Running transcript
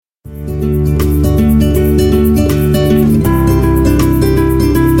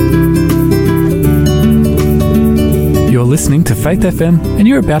listening to Faith FM, and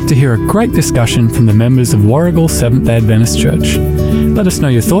you're about to hear a great discussion from the members of Warragul Seventh-day Adventist Church. Let us know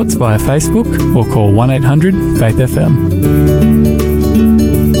your thoughts via Facebook or call 1-800-FAITH-FM.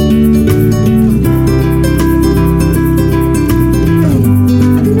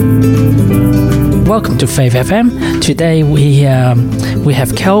 Welcome to Faith FM. Today we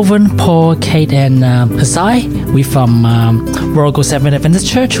have Kelvin, Paul, Kate, and Azai. We're from Warragul Seventh-day Adventist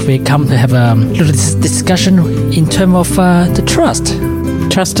Church. We come to have a little discussion in terms of the trust.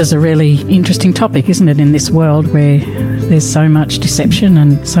 Trust is a really interesting topic, isn't it, in this world where there's so much deception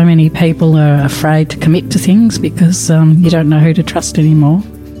and so many people are afraid to commit to things because you don't know who to trust anymore.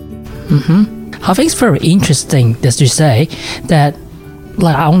 I think it's very interesting, as you say, that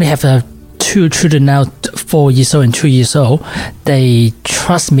I only have two children now, 4 years old and 2 years old. They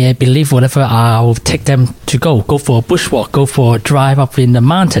trust me. I believe whatever I'll take them to go for a bushwalk, go for a drive up in the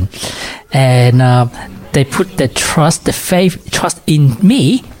mountain, and they put their trust, trust in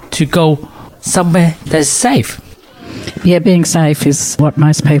me to go somewhere that's safe. Yeah, being safe is what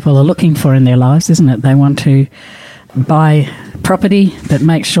most people are looking for in their lives, isn't it? They want to buy property that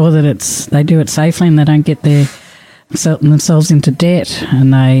makes sure that they do it safely and they don't get themselves into debt,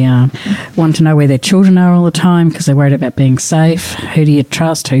 and they want to know where their children are all the time because they're worried about being safe. Who do you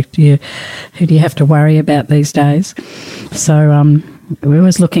trust? Who do you have to worry about these days? So we're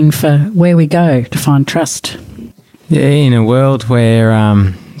always looking for where we go to find trust. Yeah, in a world where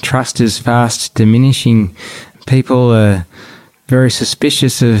trust is fast diminishing, people are very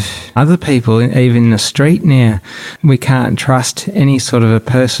suspicious of other people, even in the street now. We can't trust any sort of a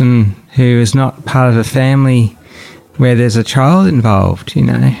person who is not part of a family where there's a child involved,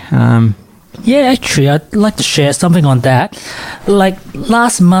 Yeah, actually, I'd like to share something on that. Like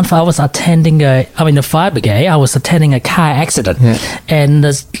last month, I was attending the fire brigade. I was attending a car accident, and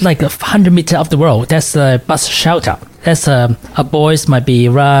there's like 100 meters up the road. That's a bus shelter. That's a boys might be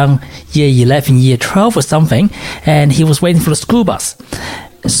around year 11, year 12 or something, and he was waiting for the school bus.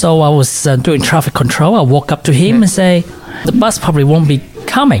 So I was doing traffic control. I walk up to him and say, the bus probably won't be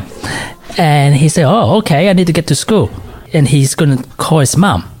coming. And he said, oh, okay, I need to get to school. And he's going to call his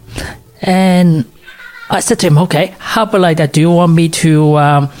mom. And I said to him, okay, how about like that? Do you want me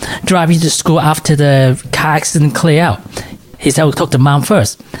to drive you to school after the car accident clear out? He said, I'll talk to mom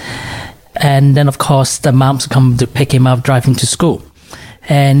first. And then, of course, the mom's come to pick him up, drive him to school.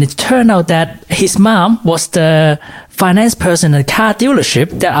 And it turned out that his mom was the finance person at a car dealership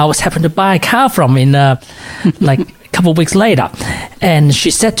that I was happened to buy a car from in like a couple of weeks later. And she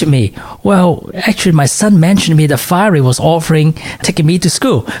said to me, well, actually, my son mentioned to me the fire was offering taking me to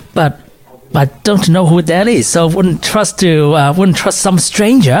school, but I don't know who that is, so I wouldn't trust some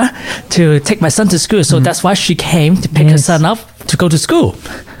stranger to take my son to school. So that's why she came to pick her son up to go to school.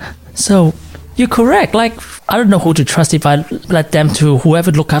 So you're correct. Like, I don't know who to trust if I let them to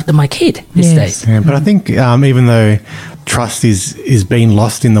whoever look after my kid these days. Yeah, but I think even though trust is being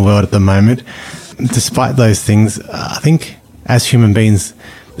lost in the world at the moment, despite those things, I think as human beings,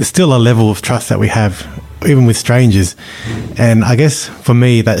 there's still a level of trust that we have, even with strangers. And I guess for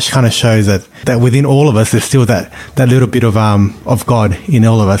me, that kind of shows that within all of us, there's still that little bit of God in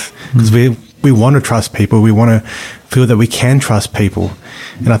all of us, because we want to trust people. We want to feel that we can trust people.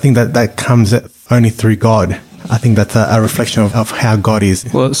 And I think that comes only through God. I think that's a reflection of how God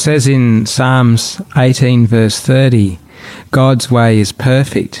is. Well, it says in Psalms 18 verse 30, God's way is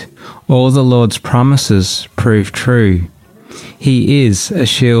perfect. All the Lord's promises prove true. He is a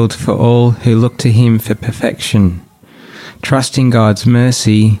shield for all who look to him for perfection. Trusting God's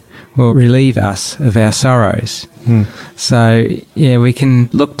mercy will relieve us of our sorrows. So, we can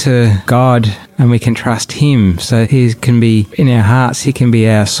look to God and we can trust him. So he can be in our hearts, he can be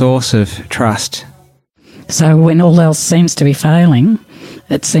our source of trust. So when all else seems to be failing,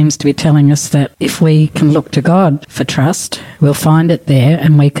 it seems to be telling us that if we can look to God for trust, we'll find it there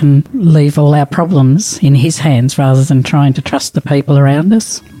and we can leave all our problems in his hands rather than trying to trust the people around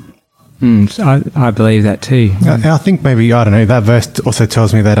us. I believe that too. I think maybe, I don't know, that verse also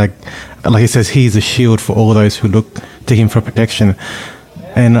tells me that, like it says, he is a shield for all those who look to him for protection.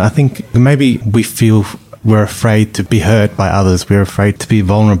 And I think maybe we feel we're afraid to be hurt by others. We're afraid to be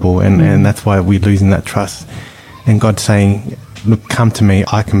vulnerable, and that's why we're losing that trust. And God's saying, look, come to me.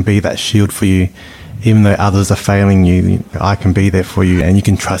 I can be that shield for you. Even though others are failing you, I can be there for you and you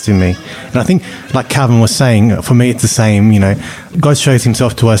can trust in me. And I think, like Calvin was saying, for me it's the same, God shows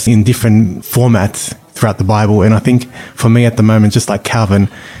himself to us in different formats throughout the Bible. And I think for me at the moment, just like Calvin,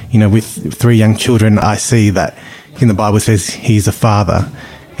 with 3 young children, I see that in the Bible it says he's a father.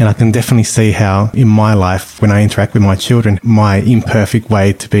 And I can definitely see how in my life, when I interact with my children, my imperfect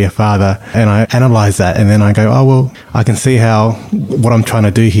way to be a father, and I analyze that, and then I go, oh, well, I can see how what I'm trying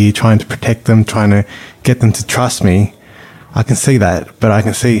to do here, trying to protect them, trying to get them to trust me, I can see that. But I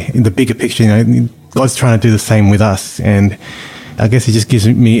can see in the bigger picture, God's trying to do the same with us. And I guess it just gives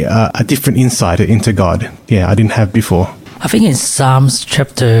me a different insight into God. Yeah, I didn't have before. I think in Psalms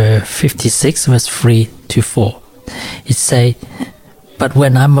chapter 56, verse 3-4, it says, "But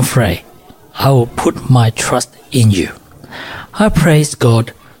when I'm afraid, I will put my trust in you. I praise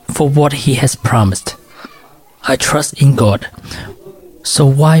God for what He has promised. I trust in God. So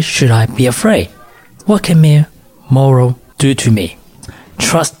why should I be afraid? What can mere mortal do to me?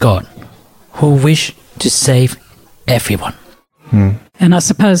 Trust God, who wish to save everyone." And I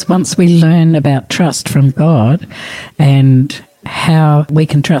suppose once we learn about trust from God and how we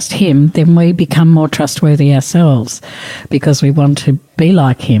can trust Him, then we become more trustworthy ourselves, because we want to be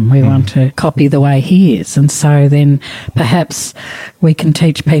like Him. We want to copy the way He is. And so then perhaps we can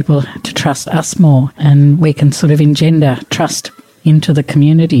teach people to trust us more, and we can sort of engender trust into the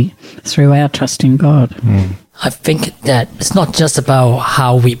community through our trust in God. I think that it's not just about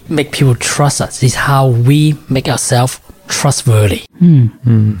how we make people trust us, it's how we make ourselves trustworthy.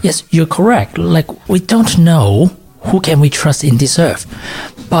 Yes, you're correct. Like, we don't know who can we trust in this earth.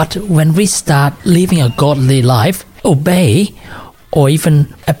 But when we start living a godly life, obey or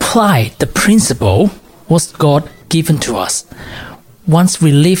even apply the principle was God given to us. Once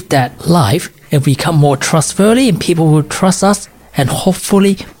we live that life and we become more trustworthy, and people will trust us, and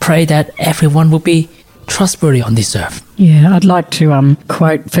hopefully pray that everyone will be trustworthy on this earth. Yeah, I'd like to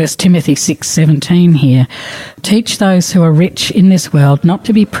quote 1 Timothy 6:17 here. "Teach those who are rich in this world not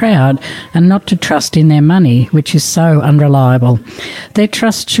to be proud and not to trust in their money, which is so unreliable. Their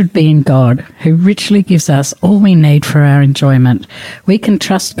trust should be in God, who richly gives us all we need for our enjoyment. We can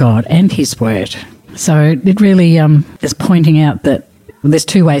trust God and His Word." So it really is pointing out that there's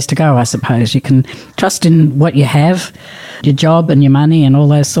two ways to go, I suppose. You can trust in what you have, your job and your money and all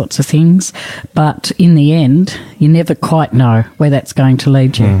those sorts of things, but in the end, you never quite know where that's going to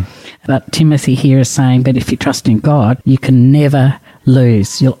lead you. But Timothy here is saying, but if you trust in God, you can never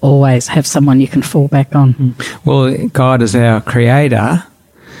lose. You'll always have someone you can fall back on. Well, God is our creator.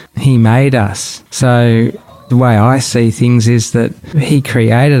 He made us. So the way I see things is that He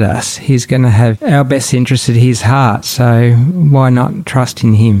created us. He's going to have our best interest at His heart. So why not trust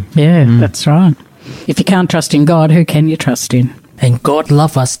in Him? Yeah, that's right. If you can't trust in God, who can you trust in? And God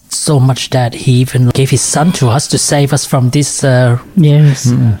loved us so much that He even gave His Son to us to save us from this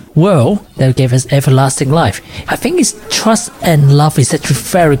Yes. world that gave us everlasting life. I think it's trust and love is actually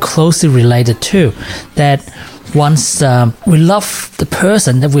very closely related too. That once we love the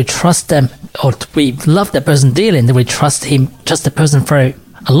person, that we trust them, or we love the person dearly, and then we trust the person for a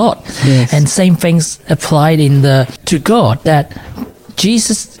lot. Yes. And same things applied to God, that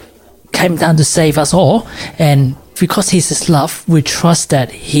Jesus came down to save us all, and because He's His love, we trust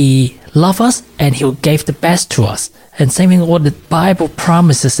that He loves us and He gave the best to us. And same thing what the Bible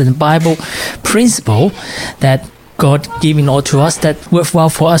promises and the Bible principle that God giving all to us, that worthwhile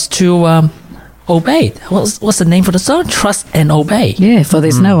for us to obey. What's the name for the song? Trust and obey. Yeah, for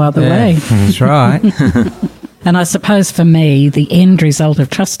there's no other way. That's right. And I suppose for me, the end result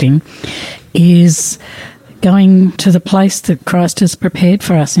of trusting is going to the place that Christ has prepared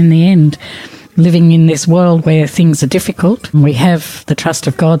for us in the end. Living in this world where things are difficult, we have the trust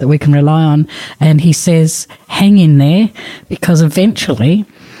of God that we can rely on, and He says, hang in there, because eventually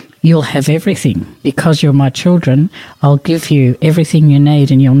you'll have everything. Because you're my children, I'll give you everything you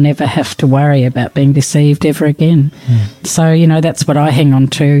need, and you'll never have to worry about being deceived ever again. So, that's what I hang on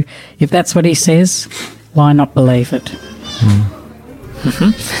to. If that's what He says, why not believe it?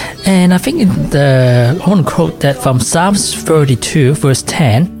 And I think I want to quote that from Psalms 32, verse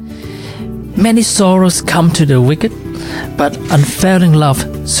 10. "Many sorrows come to the wicked, but unfailing love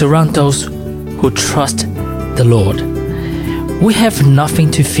surrounds those who trust the Lord. We have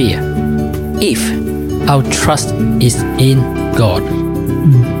nothing to fear if our trust is in God."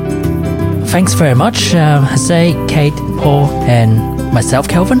 Thanks very much, Jose, Kate, Paul, and myself,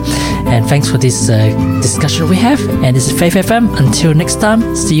 Kelvin. And thanks for this discussion we have. And this is Faith FM. Until next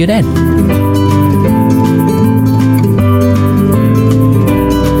time, see you then.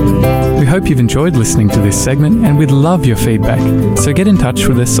 We hope you've enjoyed listening to this segment, and we'd love your feedback. So get in touch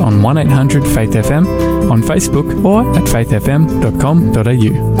with us on 1800 Faith FM, on Facebook, or at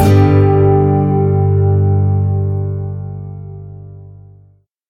faithfm.com.au.